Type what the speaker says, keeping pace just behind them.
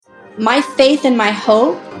my faith and my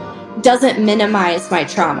hope doesn't minimize my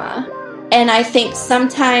trauma. And I think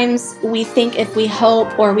sometimes we think if we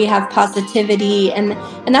hope or we have positivity, and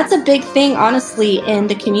that's a big thing, honestly, in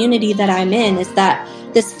the community that I'm in, is that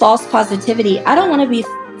this false positivity. I don't want to be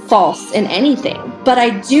false in anything, but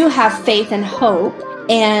I do have faith and hope,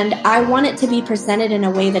 and I want it to be presented in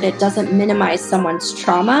a way that it doesn't minimize someone's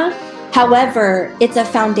trauma. However, it's a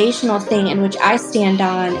foundational thing in which I stand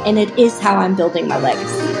on, and it is how I'm building my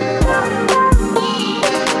legacy.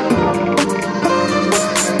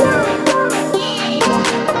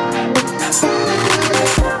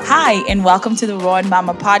 Hi, and welcome to the Raw and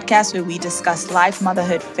Mama podcast, where we discuss life,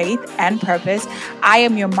 motherhood, faith, and purpose. I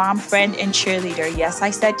am your mom, friend, and cheerleader. Yes,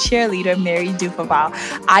 I said cheerleader, Mary Dufaval.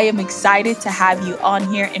 I am excited to have you on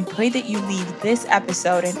here and pray that you leave this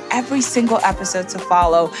episode and every single episode to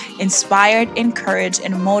follow inspired, encouraged,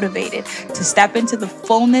 and motivated to step into the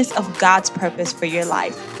fullness of God's purpose for your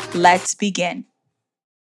life. Let's begin.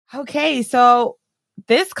 Okay, so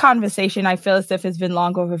this conversation, I feel as if has been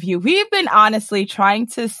long overdue. We've been honestly trying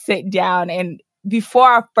to sit down, and before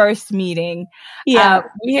our first meeting,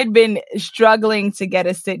 we had been struggling to get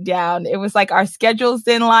a sit down. It was like our schedules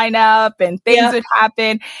didn't line up and things would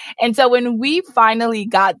happen. And so when we finally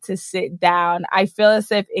got to sit down, I feel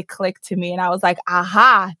as if it clicked to me, and I was like,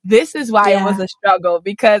 aha, this is why it was a struggle,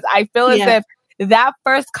 because I feel as if that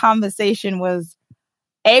first conversation was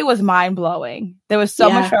mind-blowing. There was so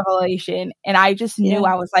much revelation. And I just knew,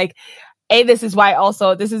 I was like, A, this is why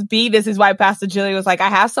Pastor Julie was like, I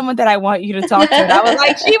have someone that I want you to talk to. And I was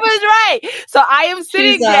like, she was right. So I am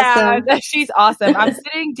sitting down. Awesome. She's awesome. I'm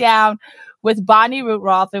sitting down with Bonnie, Ruth,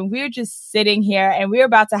 Rolf, and we're just sitting here, and we're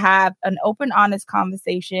about to have an open, honest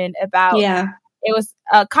conversation about, it was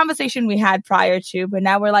a conversation we had prior to, but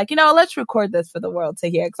now we're like, let's record this for the world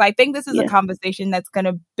to hear. Because I think this is a conversation that's going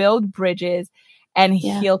to build bridges and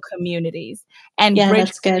heal communities and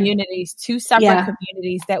bridge communities, two separate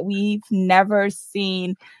communities that we've never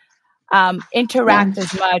seen interact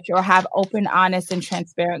as much or have open, honest, and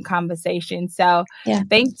transparent conversations. So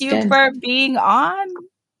thank you for being on.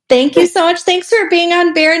 Thank you so much. Thanks for being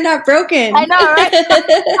on Barren Not Broken. I know, right?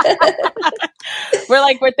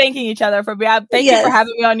 we're thanking each other for being. Thank you for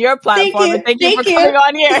having me on your platform, and thank you for coming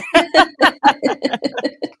on here.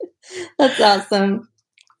 That's awesome.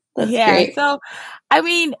 That's great. So, I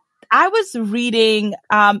mean, I was reading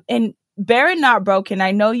in Barren Not Broken.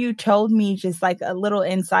 I know you told me just like a little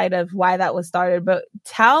insight of why that was started, but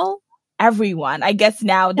tell everyone, I guess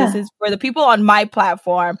now this is for the people on my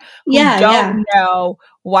platform who don't know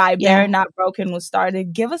why Barren Not Broken was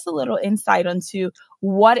started. Give us a little insight into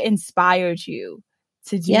what inspired you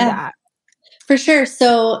to do that. For sure.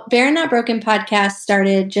 So Barren Not Broken podcast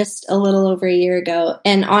started just a little over a year ago.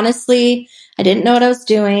 And honestly, I didn't know what I was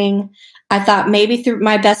doing. I thought maybe through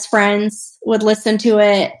my best friends would listen to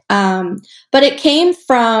it. But it came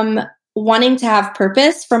from wanting to have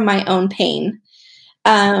purpose from my own pain.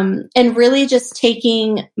 And really just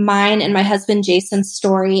taking mine and my husband Jason's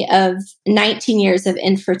story of 19 years of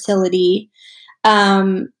infertility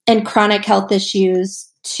and chronic health issues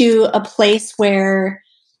to a place where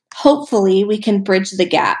hopefully we can bridge the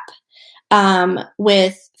gap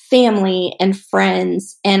with family and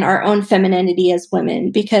friends and our own femininity as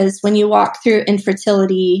women. Because when you walk through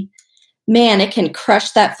infertility, man, it can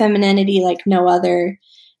crush that femininity like no other.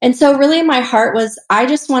 And so really my heart was, I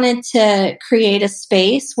just wanted to create a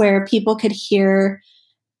space where people could hear,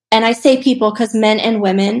 and I say people because men and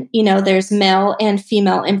women, there's male and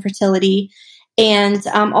female infertility. And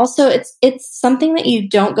also it's something that you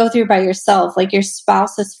don't go through by yourself, like your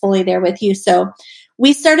spouse is fully there with you. So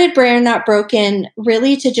we started Barren Not Broken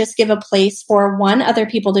really to just give a place for one, other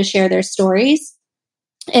people to share their stories,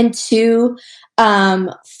 and two,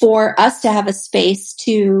 for us to have a space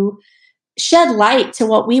to shed light to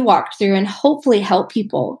what we walked through and hopefully help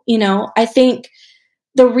people. I think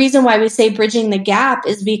the reason why we say bridging the gap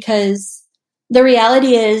is because the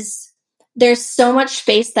reality is there's so much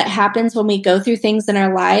space that happens when we go through things in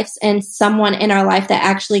our lives and someone in our life that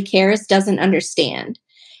actually cares doesn't understand.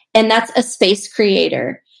 And that's a space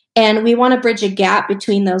creator. And we want to bridge a gap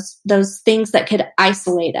between those things that could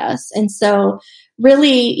isolate us. And so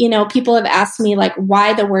really, people have asked me like,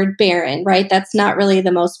 why the word barren, right? That's not really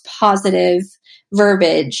the most positive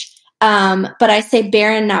verbiage. But I say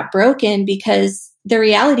barren, not broken, because the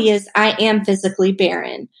reality is I am physically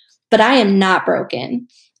barren, but I am not broken.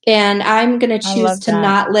 And I'm going to choose to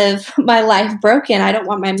not live my life broken. I don't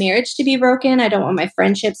want my marriage to be broken. I don't want my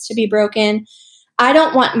friendships to be broken. I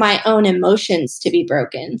don't want my own emotions to be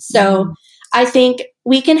broken. So I think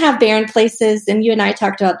we can have barren places, and you and I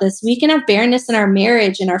talked about this. We can have barrenness in our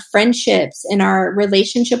marriage, in our friendships, in our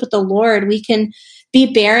relationship with the Lord. We can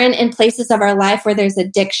be barren in places of our life where there's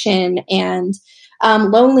addiction and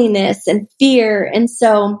loneliness and fear. And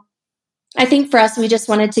so I think for us, we just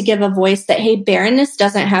wanted to give a voice that, hey, barrenness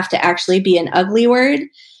doesn't have to actually be an ugly word,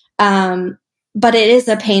 but it is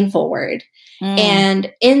a painful word.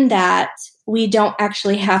 And in that, we don't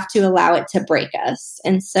actually have to allow it to break us.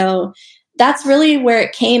 And so that's really where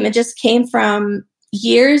it came. It just came from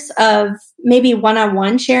years of maybe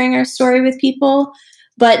one-on-one sharing our story with people,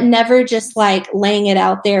 but never just like laying it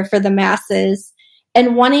out there for the masses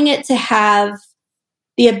and wanting it to have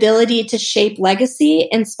the ability to shape legacy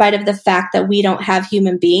in spite of the fact that we don't have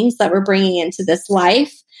human beings that we're bringing into this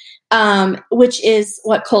life, which is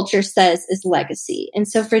what culture says is legacy. And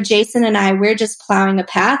so for Jason and I, we're just plowing a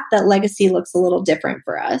path that legacy looks a little different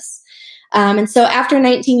for us. And so after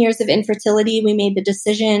 19 years of infertility, we made the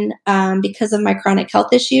decision, because of my chronic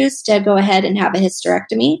health issues, to go ahead and have a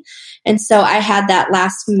hysterectomy. And so I had that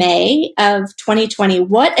last May of 2020.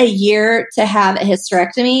 What a year to have a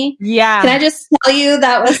hysterectomy. Yeah. Can I just tell you,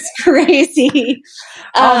 that was crazy.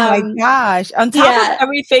 Oh my gosh. On top of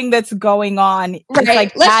everything that's going on. Right.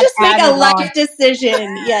 Like let's just make a life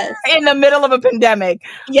decision. Yes. In the middle of a pandemic.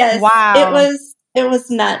 Yes. Wow. It was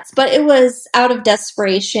nuts, but it was out of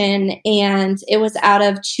desperation, and it was out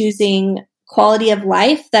of choosing quality of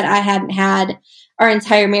life that I hadn't had our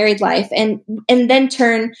entire married life, and then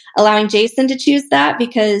allowing Jason to choose that,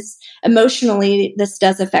 because emotionally this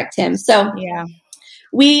does affect him. So yeah,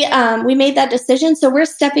 we made that decision. So we're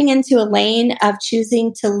stepping into a lane of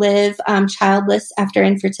choosing to live childless after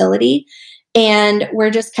infertility, and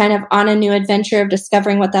we're just kind of on a new adventure of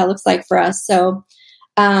discovering what that looks like for us. So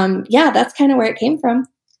that's kind of where it came from.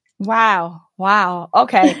 Wow.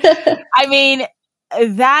 Okay. I mean,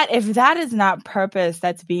 if that is not purpose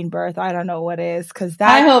that's being birthed, I don't know what is. Because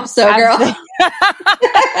I hope so, girl.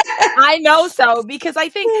 I know so, because I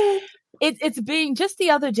think it's being, just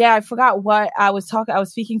the other day, I forgot what I was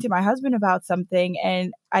speaking to my husband about something,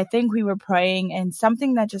 and I think we were praying, and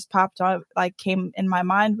something that just popped up, like came in my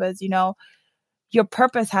mind was, your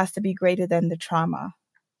purpose has to be greater than the trauma.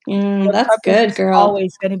 That's good, girl.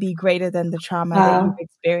 Always going to be greater than the trauma that you've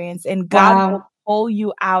experienced, and God will pull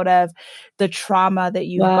you out of the trauma that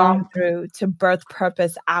you've gone through to birth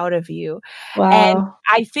purpose out of you. And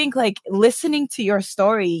I think, like, listening to your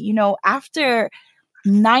story, after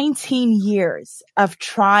 19 years of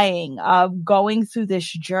trying, of going through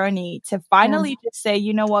this journey, to finally just say,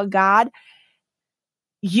 you know what, God,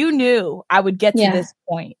 you knew I would get to this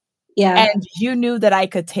point. Yeah. And you knew that I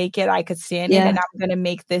could take it, I could stand it, and I'm going to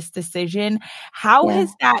make this decision. How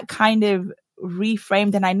has that kind of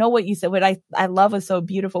reframed? And I know what you said, what I love is so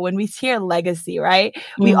beautiful. When we hear legacy, right?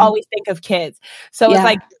 We always think of kids. So it's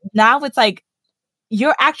like, now it's like,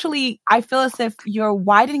 you're actually, I feel as if you're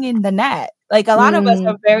widening the net. Like, a lot of us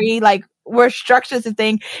are very, like, we're structured to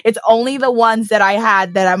think it's only the ones that I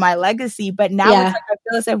had that are my legacy. But now it's like, I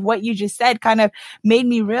feel as if what you just said kind of made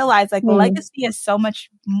me realize, like, legacy is so much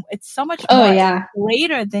more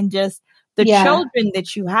greater than just the children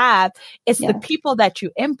that you have. It's the people that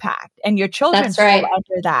you impact, and your children fall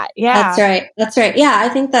under that. Yeah. That's right. Yeah. I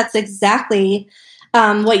think that's exactly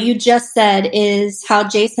what you just said, is how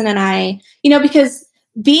Jason and I, because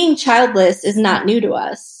being childless is not new to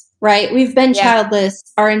us. Right. We've been childless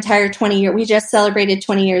our entire 20 years. We just celebrated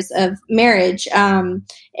 20 years of marriage in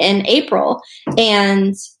April.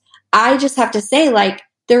 And I just have to say, like,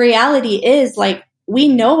 the reality is, like, we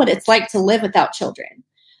know what it's like to live without children.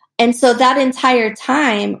 And so that entire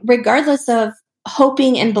time, regardless of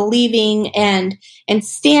hoping and believing and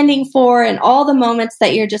standing for, and all the moments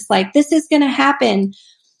that you're just like, this is going to happen,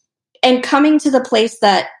 and coming to the place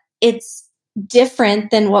that it's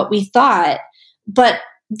different than what we thought. But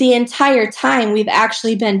the entire time, we've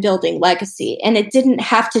actually been building legacy, and it didn't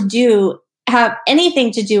have anything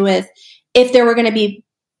to do with if there were going to be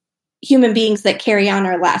human beings that carry on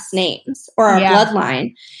our last names or our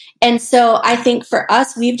bloodline. And so I think for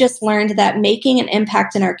us, we've just learned that making an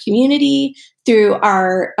impact in our community, through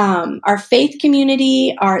our faith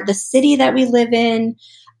community, the city that we live in,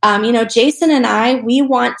 Jason and I, we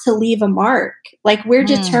want to leave a mark. Like, we're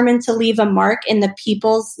determined to leave a mark in the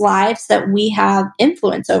people's lives that we have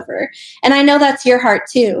influence over. And I know that's your heart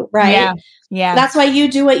too, right? Yeah. That's why you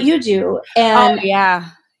do what you do. And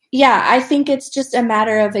I think it's just a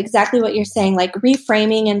matter of exactly what you're saying, like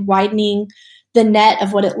reframing and widening the net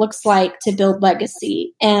of what it looks like to build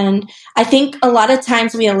legacy. And I think a lot of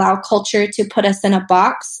times we allow culture to put us in a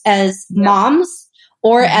box as moms,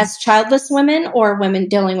 or as childless women, or women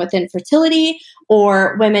dealing with infertility,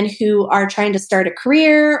 or women who are trying to start a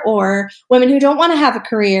career, or women who don't want to have a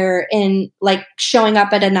career in like showing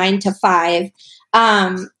up at a 9 to 5.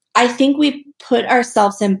 I think we put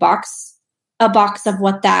ourselves in a box of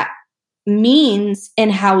what that means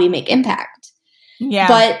and how we make impact. Yeah.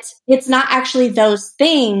 But it's not actually those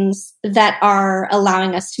things that are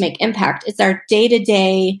allowing us to make impact. It's our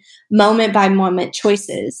day-to-day, moment-by-moment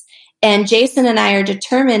choices. And Jason and I are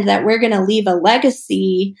determined that we're going to leave a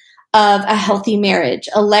legacy of a healthy marriage,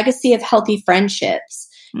 a legacy of healthy friendships,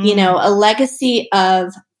 a legacy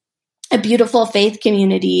of a beautiful faith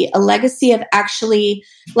community, a legacy of actually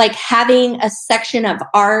like having a section of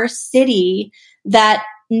our city that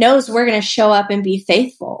knows we're going to show up and be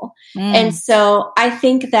faithful. And so I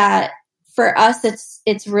think that for us,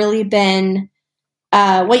 it's really been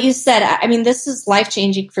what you said. I mean, this is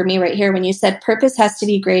life-changing for me right here when you said purpose has to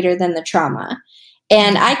be greater than the trauma.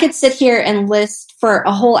 And I could sit here and list for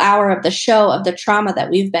a whole hour of the show of the trauma that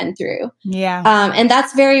we've been through. Yeah. And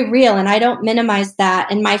that's very real. And I don't minimize that.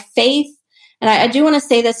 And my faith, and I do want to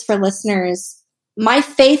say this for listeners, my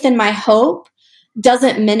faith and my hope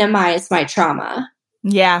doesn't minimize my trauma.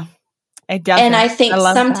 Yeah, it doesn't. And I think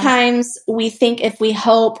sometimes we think if we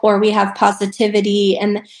hope or we have positivity,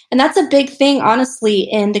 and that's a big thing, honestly,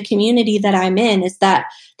 in the community that I'm in, is that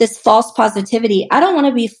this false positivity. I don't want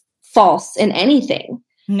to be false in anything.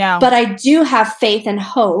 No. But I do have faith and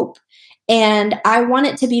hope, and I want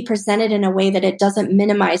it to be presented in a way that it doesn't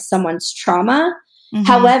minimize someone's trauma. Mm-hmm.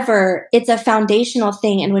 However, it's a foundational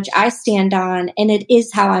thing in which I stand on, and it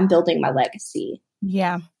is how I'm building my legacy.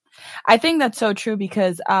 Yeah. I think that's so true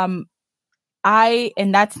because and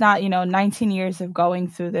that's not, 19 years of going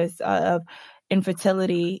through this of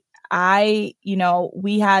infertility. We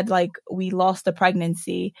lost the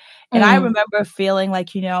pregnancy, and I remember feeling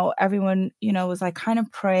like, everyone, was like kind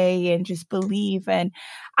of pray and just believe. And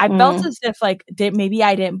I felt as if like maybe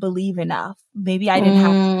I didn't believe enough. Maybe I didn't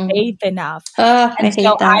have faith enough. Oh, I hate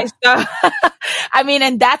that. I mean,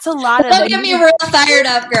 and that's a lot of. That'll get me real fired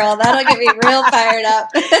up, girl. That'll get me real fired up.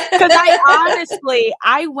 Because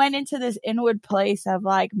I went into this inward place of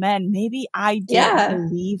like, man, maybe I didn't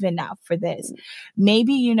believe enough for this.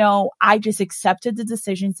 Maybe, I just accepted the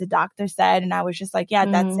decisions the doctor said. And I was just like,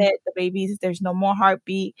 that's it. The baby's, there's no more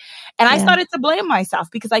heartbeat. And I started to blame myself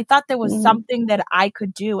because I thought there was something that I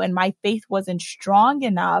could do. And my faith wasn't strong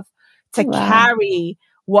enough to carry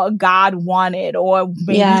what God wanted, or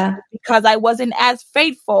maybe because I wasn't as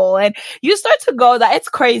faithful. And you start to go that it's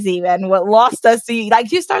crazy, man. What lost us,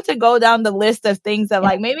 you start to go down the list of things that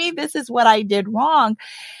like, maybe this is what I did wrong.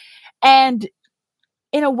 And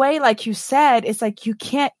in a way, like you said, it's like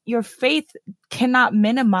your faith cannot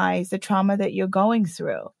minimize the trauma that you're going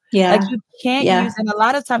through. Yeah. Like you can't use, and a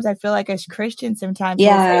lot of times I feel like as Christians sometimes we'll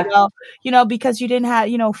say, well, because you didn't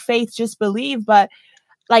have, faith, just believe. But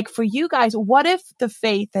like for you guys, what if the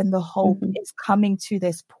faith and the hope is coming to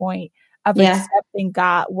this point of accepting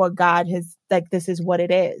God, what God has, like, this is what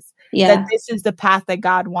it is. Yeah. That this is the path that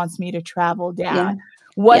God wants me to travel down. Yeah.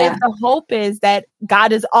 What if the hope is that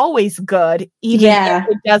God is always good, even if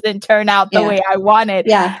it doesn't turn out the way I wanted?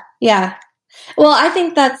 Yeah. Yeah. Well, I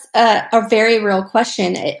think that's a very real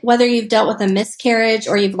question. Whether you've dealt with a miscarriage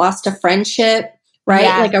or you've lost a friendship, right?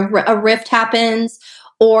 Yeah. Like a rift happens,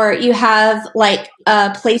 or you have like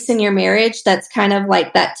a place in your marriage that's kind of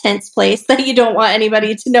like that tense place that you don't want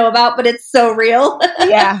anybody to know about, but it's so real.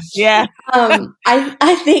 Yeah. Yeah.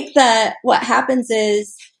 I think that what happens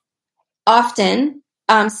is often,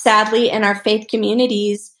 sadly, in our faith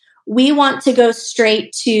communities, we want to go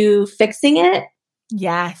straight to fixing it.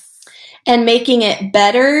 Yes. And making it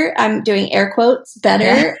better. I'm doing air quotes,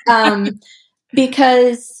 better,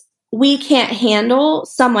 because we can't handle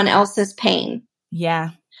someone else's pain.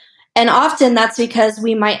 Yeah. And often that's because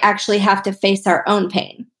we might actually have to face our own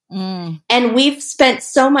pain. And we've spent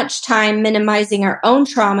so much time minimizing our own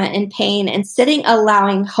trauma and pain and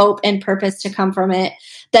allowing hope and purpose to come from it,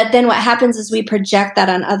 that then what happens is we project that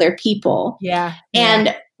on other people. Yeah.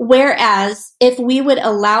 And whereas if we would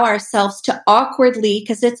allow ourselves to awkwardly,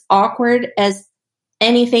 because it's awkward as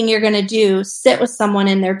anything you're going to do, sit with someone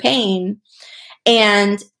in their pain.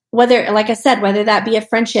 And whether, like I said, whether that be a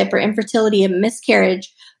friendship or infertility, a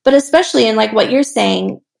miscarriage, but especially in like what you're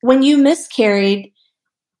saying, when you miscarried,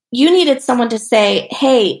 you needed someone to say,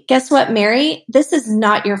 hey, guess what, Mary? This is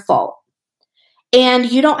not your fault.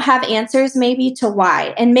 And you don't have answers maybe to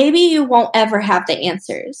why. And maybe you won't ever have the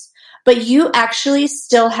answers, but you actually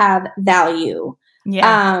still have value.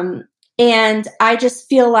 Yeah. And I just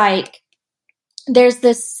feel like there's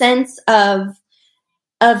this sense of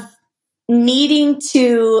needing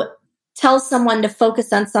to tell someone to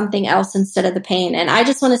focus on something else instead of the pain. And I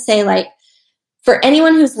just want to say, like, for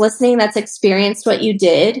anyone who's listening that's experienced what you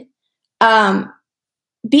did,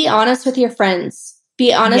 be honest with your friends.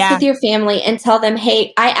 Be honest with your family and tell them,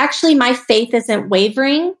 hey, my faith isn't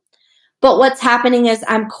wavering, but what's happening is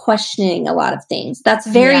I'm questioning a lot of things. That's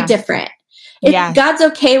very different. God's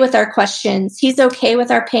okay with our questions. He's okay with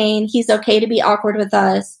our pain. He's okay to be awkward with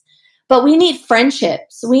us. But we need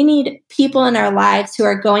friendships. We need people in our lives who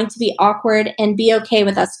are going to be awkward and be okay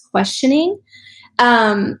with us questioning,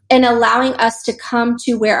 and allowing us to come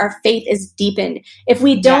to where our faith is deepened. If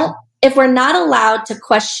we're not allowed to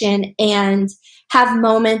question and have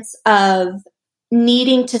moments of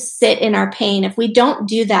needing to sit in our pain, if we don't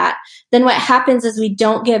do that, then what happens is we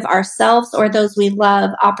don't give ourselves or those we love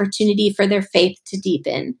opportunity for their faith to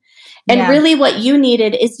deepen. And really what you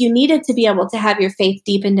needed to be able to have your faith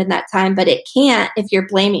deepened in that time, but it can't if you're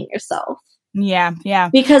blaming yourself. Yeah.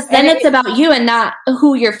 Because then it's about you and not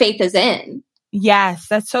who your faith is in. Yes,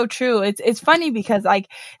 that's so true. It's funny because like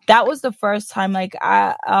that was the first time like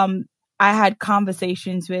I had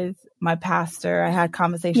conversations with my pastor. I had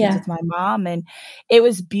conversations with my mom, and it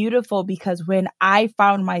was beautiful because when I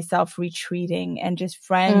found myself retreating and just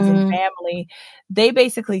friends and family, they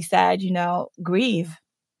basically said, grieve,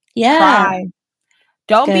 cry.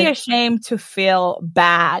 Don't be ashamed to feel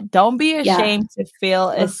bad. Don't be ashamed to feel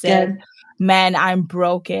as if, man, I'm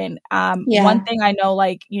broken. One thing I know,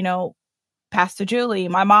 like, Pastor Julie,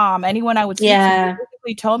 my mom, anyone I would speak to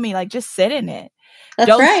basically told me, like, just sit in it.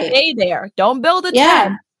 Don't stay there. Don't build a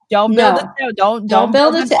tent. Don't build a tent. Don't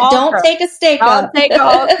build a tent. Don't take a stake up. Don't take a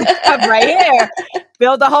whole stake up right here.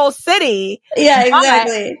 Build a whole city. Yeah,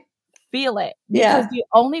 exactly. Feel it. Because the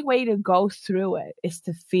only way to go through it is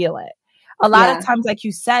to feel it. A lot of times, like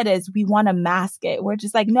you said, is we want to mask it. We're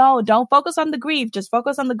just like, no, don't focus on the grief. Just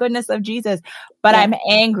focus on the goodness of Jesus. But I'm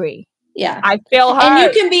angry. Yeah. I feel hurt. And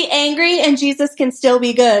you can be angry and Jesus can still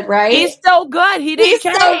be good, right? He's so good. He's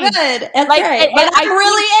so good. That's right. But I'm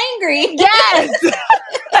really angry. Yes.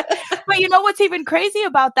 But you know what's even crazy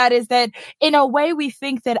about that is that in a way we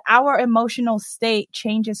think that our emotional state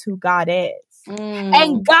changes who God is.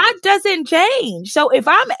 And God doesn't change. So if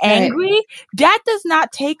I'm angry, that does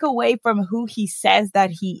not take away from who he says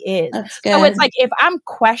that he is. That's good. So it's like, if I'm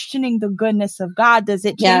questioning the goodness of God, does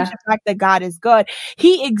it change the fact that God is good?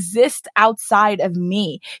 He exists outside of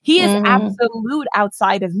me. He is absolute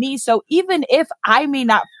outside of me. So even if I may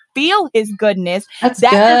not feel his goodness, that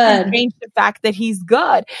doesn't change the fact that he's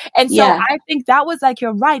good. And so I think that was like,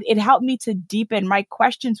 you're right. It helped me to deepen. My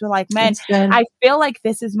questions were like, man, I feel like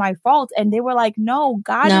this is my fault. And they were like, no,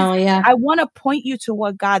 I want to point you to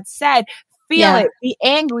what God said. Feel it, be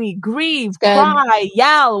angry, grieve, cry,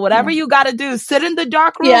 yell, whatever you got to do. Sit in the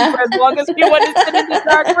dark room for as long as you want to sit in the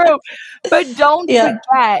dark room. But don't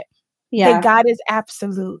forget that God is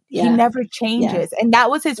absolute. He never changes. And that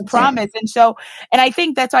was his promise. And so, and I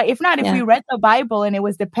think that's why, if we read the Bible and it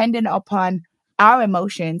was dependent upon our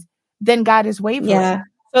emotions, then God is wavering.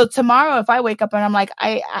 So tomorrow, if I wake up and I'm like,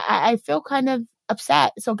 I feel kind of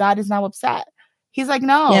upset. So God is now upset. He's like,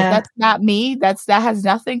 no, that's not me. That has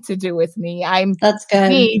nothing to do with me. That's good.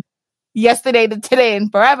 Me yesterday to today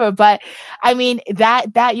and forever. But I mean,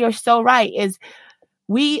 that you're so right is,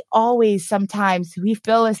 we always, sometimes we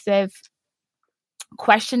feel as if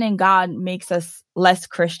questioning God makes us less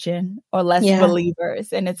Christian or less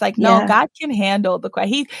believers. And it's like, no, God can handle the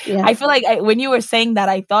question. I feel like when you were saying that,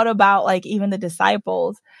 I thought about like even the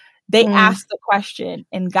disciples, they asked the question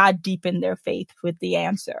and God deepened their faith with the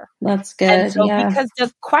answer. That's good. And so because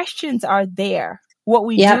the questions are there, what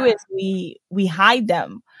we do is we hide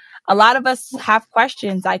them. A lot of us have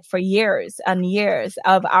questions like for years and years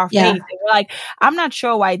of our faith. And we're like, I'm not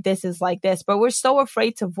sure why this is like this, but we're so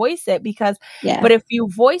afraid to voice it because, but if you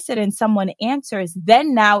voice it and someone answers,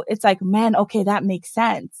 then now it's like, man, okay, that makes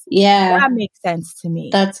sense. Yeah. That makes sense to me.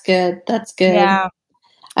 That's good. That's good. Yeah.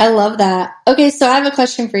 I love that. Okay. So I have a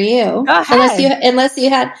question for you. Go ahead. Unless you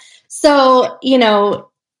had,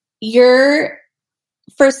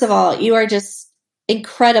 first of all, you are just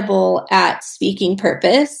incredible at speaking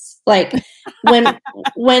purpose. Like when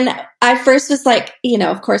I first was like,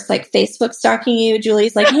 of course, like Facebook stalking you,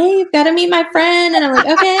 Julie's like, hey, you've got to meet my friend. And I'm like,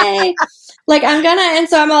 okay, like and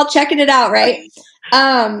so I'm all checking it out. Right.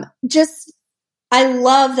 I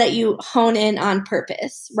love that you hone in on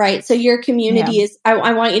purpose, right? So your community is,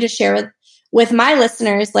 I want you to share with my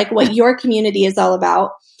listeners, like what your community is all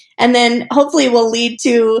about. And then hopefully will lead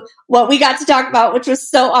to what we got to talk about, which was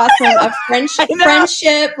so awesome, of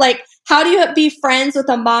friendship. Like, how do you be friends with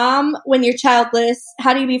a mom when you're childless?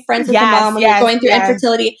 How do you be friends with a mom when you're going through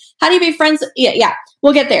infertility? How do you be friends? Yeah,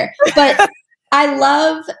 we'll get there. But I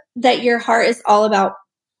love that your heart is all about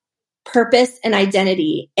purpose and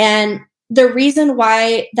identity. And the reason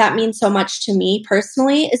why that means so much to me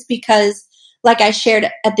personally is because, like I shared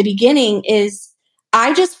at the beginning, is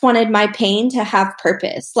I just wanted my pain to have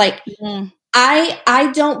purpose. Like,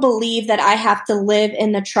 I don't believe that I have to live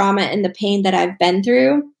in the trauma and the pain that I've been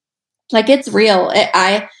through. Like, it's real.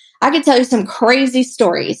 I could tell you some crazy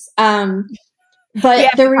stories.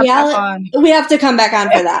 But the reality, we have to come back on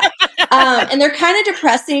for that. And they're kind of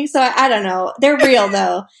depressing. So I don't know. They're real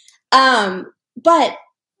though. But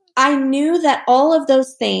I knew that all of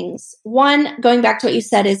those things, one, going back to what you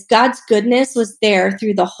said, is God's goodness was there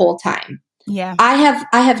through the whole time. Yeah. I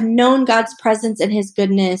have known God's presence and his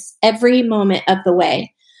goodness every moment of the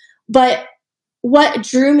way. But what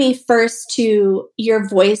drew me first to your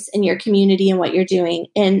voice and your community and what you're doing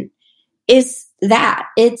is that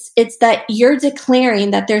it's that you're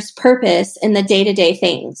declaring that there's purpose in the day-to-day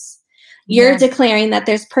things. You're declaring that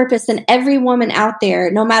there's purpose in every woman out there,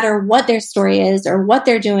 no matter what their story is or what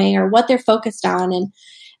they're doing or what they're focused on. And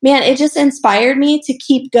man, it just inspired me to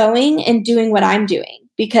keep going and doing what I'm doing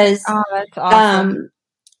because, that's awesome.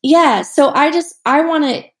 So I want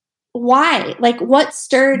to, why? Like, what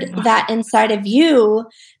stirred that inside of you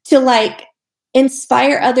to like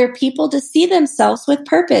inspire other people to see themselves with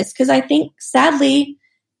purpose? Because I think sadly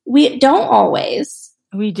we don't always.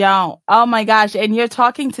 We don't. Oh my gosh. And you're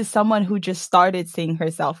talking to someone who just started seeing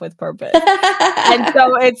herself with purpose. And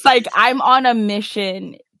so it's like, I'm on a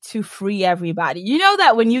mission to free everybody. You know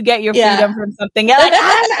that when you get your freedom from something, you're like,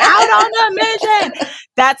 I'm out on a mission.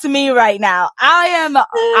 That's me right now. I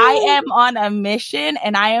am on a mission,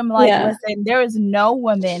 and I am like, listen, there is no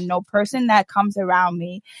woman, no person that comes around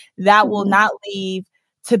me that will not leave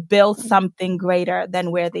to build something greater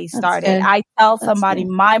than where they started. I tell somebody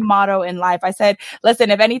my motto in life. I said,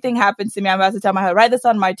 listen, if anything happens to me, I'm about to tell my husband, write this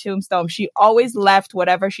on my tombstone. She always left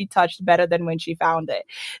whatever she touched better than when she found it.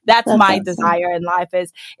 That's my desire in life,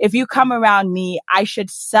 is if you come around me, I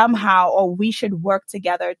should somehow, or we should work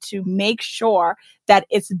together to make sure that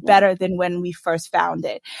it's better than when we first found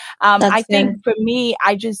it. I think for me,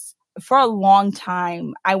 for a long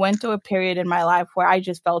time, I went through a period in my life where I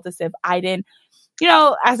just felt as if I didn't,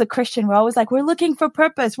 as a Christian, we're always like, we're looking for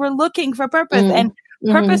purpose. We're looking for purpose. And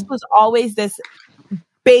purpose was always this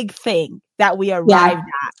big thing that we arrived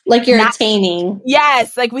at. Like you're attaining.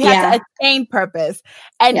 Yes. Like we had to attain purpose.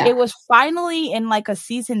 And it was finally in like a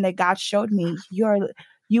season that God showed me,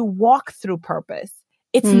 you walk through purpose.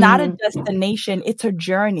 It's not a destination. It's a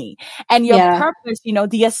journey. And your purpose,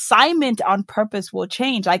 the assignment on purpose will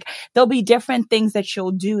change. Like there'll be different things that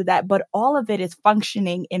you'll do but all of it is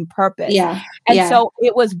functioning in purpose. And so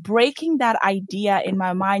it was breaking that idea in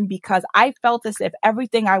my mind, because I felt as if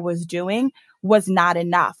everything I was doing was not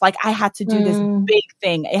enough. Like I had to do this big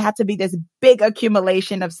thing. It had to be this big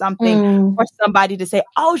accumulation of something for somebody to say,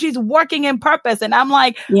 oh, she's working in purpose. And I'm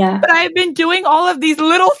like, but I've been doing all of these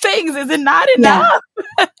little things. Is it not enough?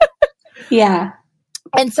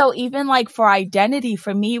 And so even like for identity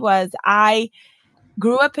for me was, I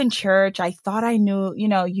grew up in church. I thought I knew,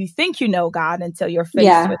 you think you know God until you're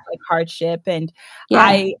faced with like hardship. And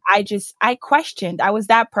I questioned. I was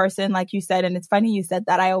that person, like you said. And it's funny you said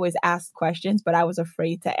that. I always asked questions, but I was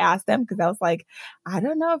afraid to ask them because I was like, I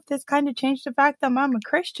don't know if this kind of changed the fact that I'm a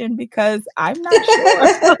Christian, because I'm not sure.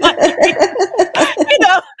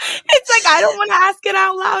 It's like, I don't want to ask it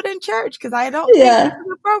out loud in church because I don't think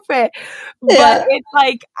it's appropriate. But it's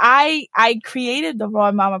like, I created the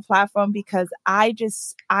Raw Mama platform because I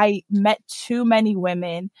met too many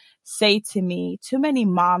women say to me, too many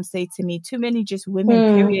moms say to me, too many just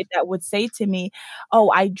women, period, that would say to me, oh,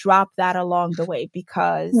 I dropped that along the way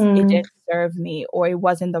because it didn't serve me, or it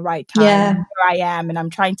wasn't the right time. Here I am, and I'm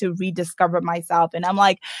trying to rediscover myself. And I'm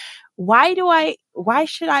like, why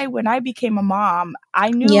should I, when I became a mom, I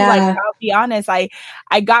knew, like, I'll be honest, I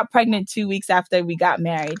got pregnant 2 weeks after we got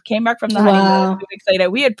married, came back from the honeymoon 2 weeks later.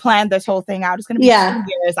 We had planned this whole thing out. It's going to be 2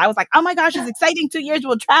 years. I was like, oh my gosh, it's exciting. 2 years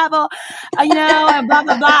we'll travel, and blah,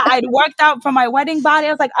 blah, blah. I'd worked out for my wedding body. I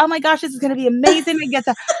was like, oh my gosh, this is going to be amazing.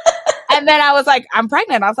 And then I was like, I'm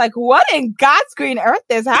pregnant. I was like, what in God's green earth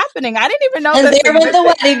is happening? I didn't even know. And there went the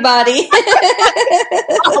wedding body.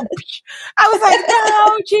 I was like,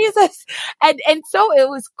 no, Jesus. And so it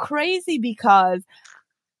was crazy because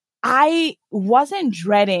I wasn't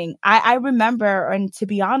dreading. I remember, and to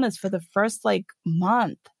be honest, for the first like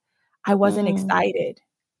month, I wasn't excited.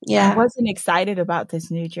 I wasn't excited about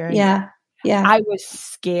this new journey. I was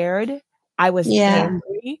scared. I was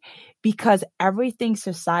angry, because everything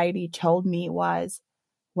society told me was,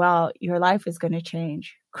 well, your life is going to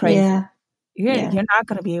change. Crazy. You're not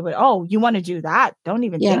going to be able to, oh, you want to do that? Don't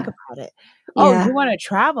even think about it. Oh, you want to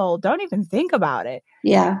travel? Don't even think about it.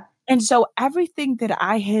 And so everything that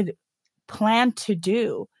I had planned to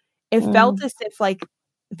do. It felt as if like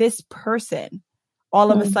this person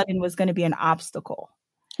all of a sudden was going to be an obstacle.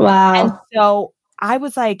 Wow. And so I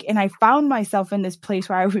was like, and I found myself in this place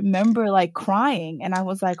where I remember like crying, and I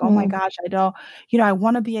was like, oh my gosh, I don't, I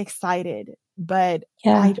want to be excited, but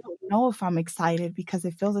I don't know if I'm excited because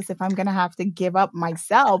it feels as if I'm going to have to give up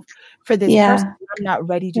myself for this person. I'm not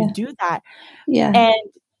ready to do that. Yeah.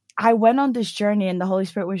 And I went on this journey, and the Holy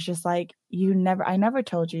Spirit was just like, I never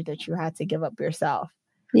told you that you had to give up yourself.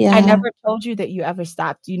 Yeah. I never told you that you ever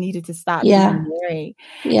stopped. You needed to stop being Mary.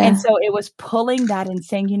 Yeah. And so it was pulling that and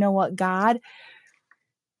saying, you know what, God,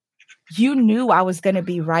 you knew I was going to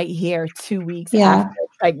be right here 2 weeks after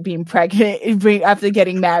like being pregnant, after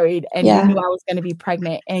getting married, and you knew I was going to be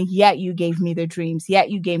pregnant. And yet you gave me the dreams, yet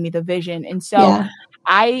you gave me the vision. And so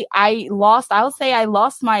I lost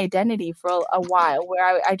my identity for a while,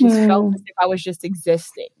 where I just felt as if I was just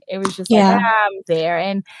existing. It was just like, I'm there.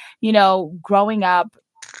 And, growing up,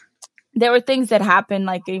 there were things that happened,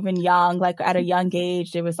 like even young, like at a young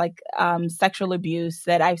age, there was like sexual abuse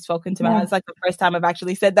that I've spoken to my husband. It's like the first time I've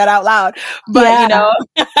actually said that out loud, but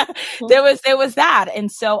there was that.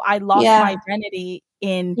 And so I lost my identity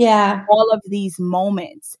in all of these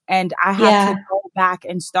moments, and I had to go back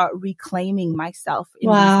and start reclaiming myself in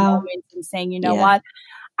these moments and saying, you know what,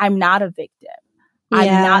 I'm not a victim. I'm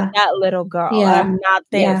not that little girl. I'm not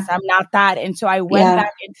this. I'm not that. And so I went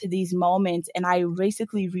back into these moments, and I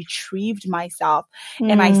basically retrieved myself.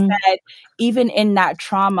 And I said, even in that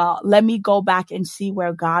trauma, let me go back and see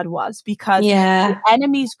where God was, because the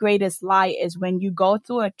enemy's greatest lie is when you go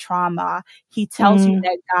through a trauma, he tells you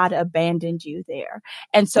that God abandoned you there.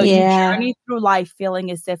 And so you journey through life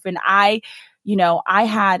feeling as if, and I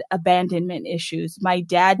had abandonment issues. My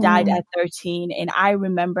dad died at 13, and I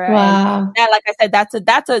remember, and that, like I said,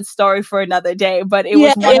 that's a story for another day, but it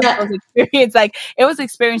was one of those experiences, like it was an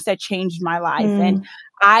experience that changed my life. And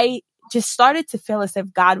I just started to feel as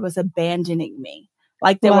if God was abandoning me.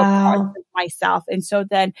 Like there were parts of myself. And so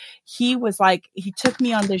then he took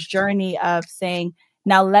me on this journey of saying,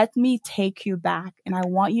 now let me take you back. And I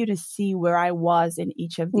want you to see where I was in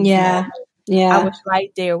each of these moments. I was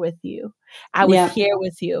right there with you. I was here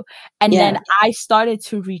with you. And then I started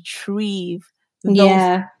to retrieve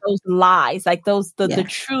those lies, like the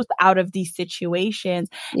truth out of these situations.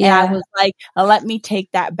 And I was like, let me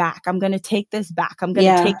take that back. I'm going to take this back. I'm going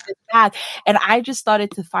to take this back. And I just started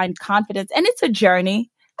to find confidence. And it's a journey.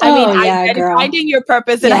 Finding your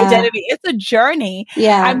purpose and identity, it's a journey.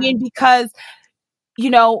 I mean, because,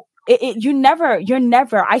 you're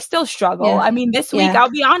never, I still struggle. I mean, this week, I'll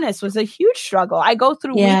be honest, was a huge struggle. I go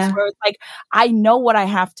through weeks where it's like, I know what I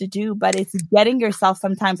have to do, but it's getting yourself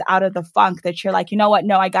sometimes out of the funk that you're like, you know what?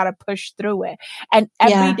 No, I got to push through it. And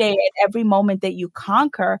every day, at every moment that you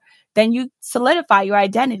conquer, then you solidify your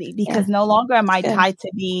identity, because no longer am I tied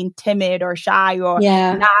to being timid or shy or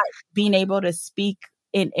not being able to speak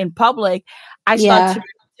in public. I start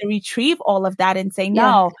to retrieve all of that and say,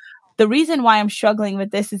 no, the reason why I'm struggling with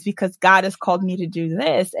this is because God has called me to do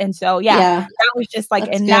this. And so, that was just like,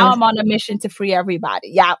 and now I'm on a mission to free everybody.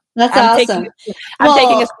 Yeah. That's awesome. I'm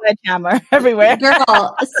taking a sledgehammer everywhere.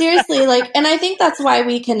 Girl, seriously, and I think that's why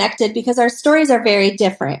we connected, because our stories are very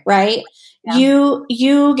different, right? Yeah.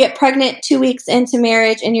 You get pregnant 2 weeks into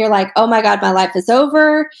marriage, and you're like, oh my God, my life is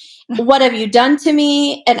over. What have you done to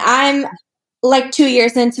me? And I'm like 2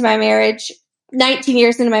 years into my marriage, 19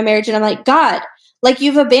 years into my marriage, and I'm like, God, like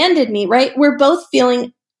you've abandoned me, right? We're both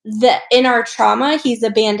feeling that in our trauma, he's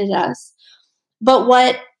abandoned us. But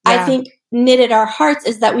what I think knitted our hearts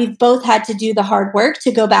is that we've both had to do the hard work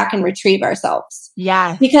to go back and retrieve ourselves.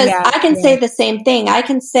 Yeah. Because I can say the same thing. I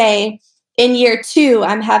can say in year 2,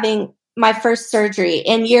 I'm having my first surgery.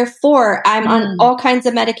 In year 4, I'm on all kinds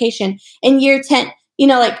of medication. In year 10,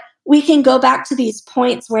 we can go back to these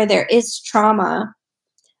points where there is trauma.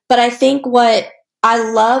 But I think what I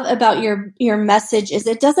love about your message is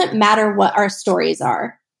it doesn't matter what our stories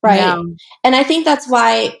are, right? No. And I think that's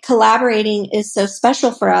why collaborating is so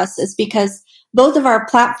special for us, is because both of our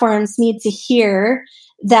platforms need to hear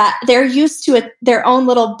that they're used to their own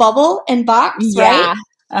little bubble and box, right?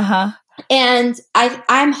 Uh-huh. And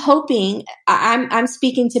I'm hoping, I'm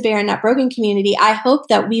speaking to Barren Not Broken community. I hope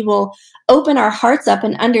that we will open our hearts up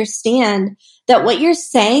and understand that what you're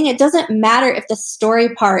saying, it doesn't matter if the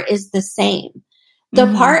story part is the same. The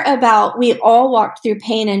part about we all walked through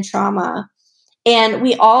pain and trauma, and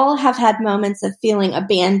we all have had moments of feeling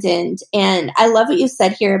abandoned. And I love what you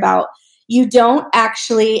said here about you don't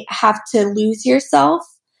actually have to lose yourself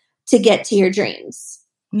to get to your dreams.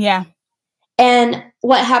 Yeah. And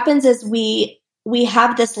what happens is we we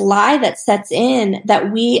have this lie that sets in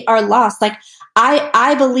that we are lost. Like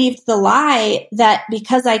I believed the lie that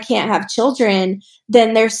because I can't have children,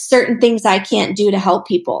 then there's certain things I can't do to help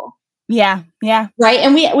people. Yeah. Yeah. Right.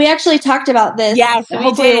 And we actually talked about this. Yes,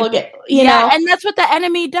 Hopefully we'll get, and that's what the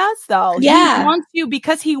enemy does though. Yeah. He wants you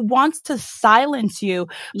because he wants to silence you.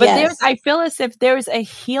 But I feel as if there's a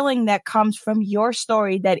healing that comes from your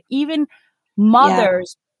story that even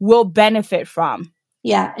mothers will benefit from.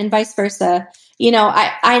 Yeah. And vice versa.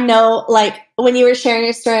 I know, like when you were sharing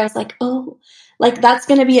your story, I was like, oh, like that's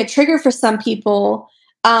going to be a trigger for some people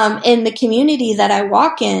in the community that I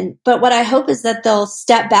walk in. But what I hope is that they'll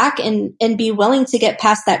step back and be willing to get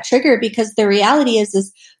past that trigger, because the reality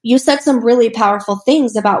is you said some really powerful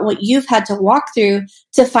things about what you've had to walk through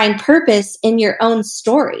to find purpose in your own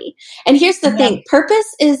story. And here's the thing,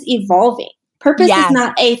 purpose is evolving. Purpose is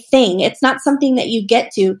not a thing. It's not something that you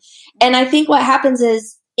get to. And I think what happens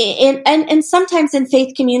is and sometimes in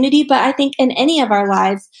faith community, but I think in any of our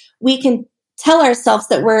lives, we can tell ourselves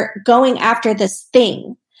that we're going after this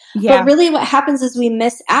thing. Yeah. But really what happens is we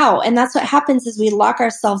miss out. And that's what happens is we lock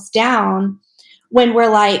ourselves down when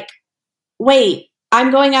we're like, wait,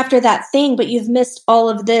 I'm going after that thing, but you've missed all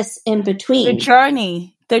of this in between. The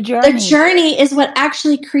journey is what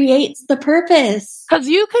actually creates the purpose. Because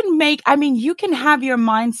you can have your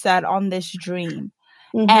mindset on this dream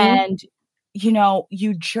and,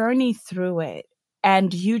 you journey through it.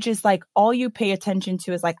 And you just like, all you pay attention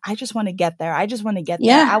to is like, I just want to get there. I just want to get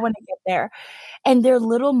there. I want to get there. And there are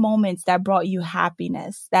little moments that brought you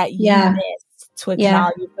happiness that you missed to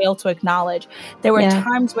acknowledge, you failed to acknowledge. There were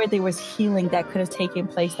times where there was healing that could have taken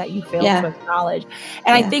place that you failed to acknowledge.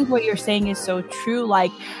 And I think what you're saying is so true.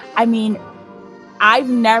 Like, I mean, I've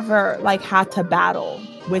never like had to battle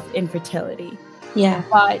with infertility. Yeah.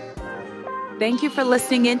 But thank you for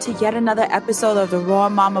listening in to yet another episode of the Raw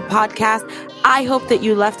Mama podcast. I hope that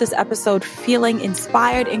you left this episode feeling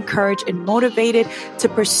inspired, encouraged, and motivated to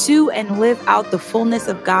pursue and live out the fullness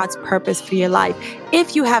of God's purpose for your life.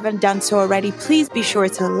 If you haven't done so already, please be sure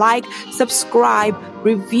to like, subscribe,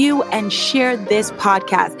 review, and share this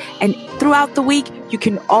podcast. And throughout the week, you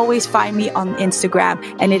can always find me on Instagram,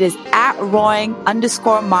 and it is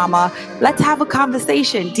 @roaring_mama. Let's have a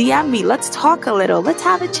conversation. DM me. Let's talk a little. Let's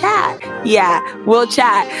have a chat. Yeah, we'll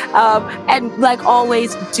chat. And like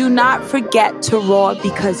always, do not forget to roar,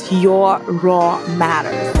 because your roar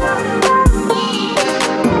matters.